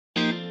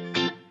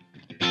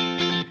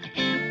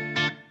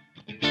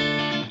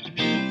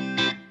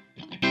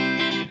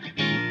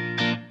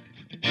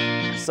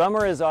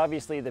Summer is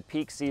obviously the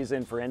peak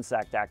season for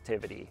insect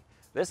activity.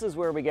 This is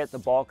where we get the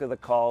bulk of the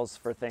calls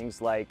for things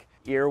like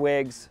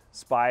earwigs,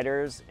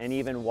 spiders, and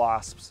even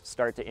wasps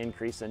start to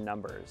increase in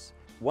numbers.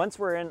 Once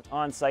we're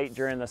on site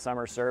during the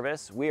summer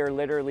service, we are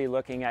literally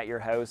looking at your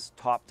house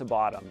top to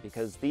bottom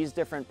because these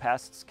different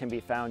pests can be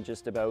found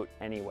just about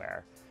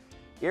anywhere.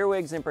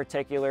 Earwigs in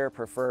particular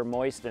prefer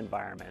moist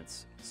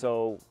environments,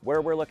 so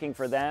where we're looking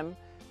for them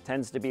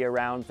tends to be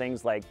around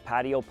things like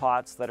patio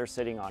pots that are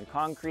sitting on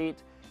concrete,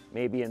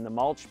 maybe in the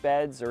mulch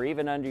beds, or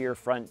even under your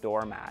front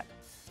doormat.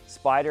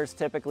 Spiders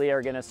typically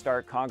are going to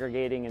start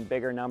congregating in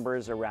bigger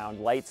numbers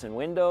around lights and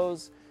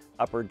windows,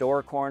 upper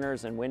door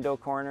corners and window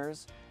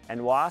corners,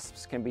 and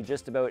wasps can be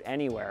just about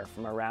anywhere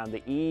from around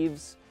the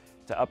eaves,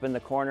 to up in the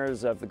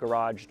corners of the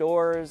garage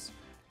doors,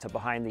 to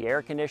behind the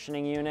air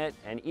conditioning unit,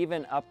 and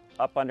even up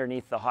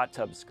underneath the hot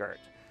tub skirt.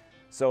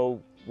 So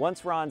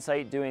once we're on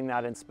site doing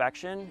that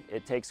inspection,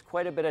 it takes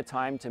quite a bit of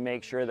time to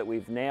make sure that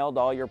we've nailed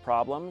all your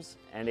problems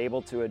and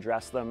able to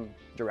address them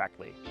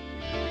directly.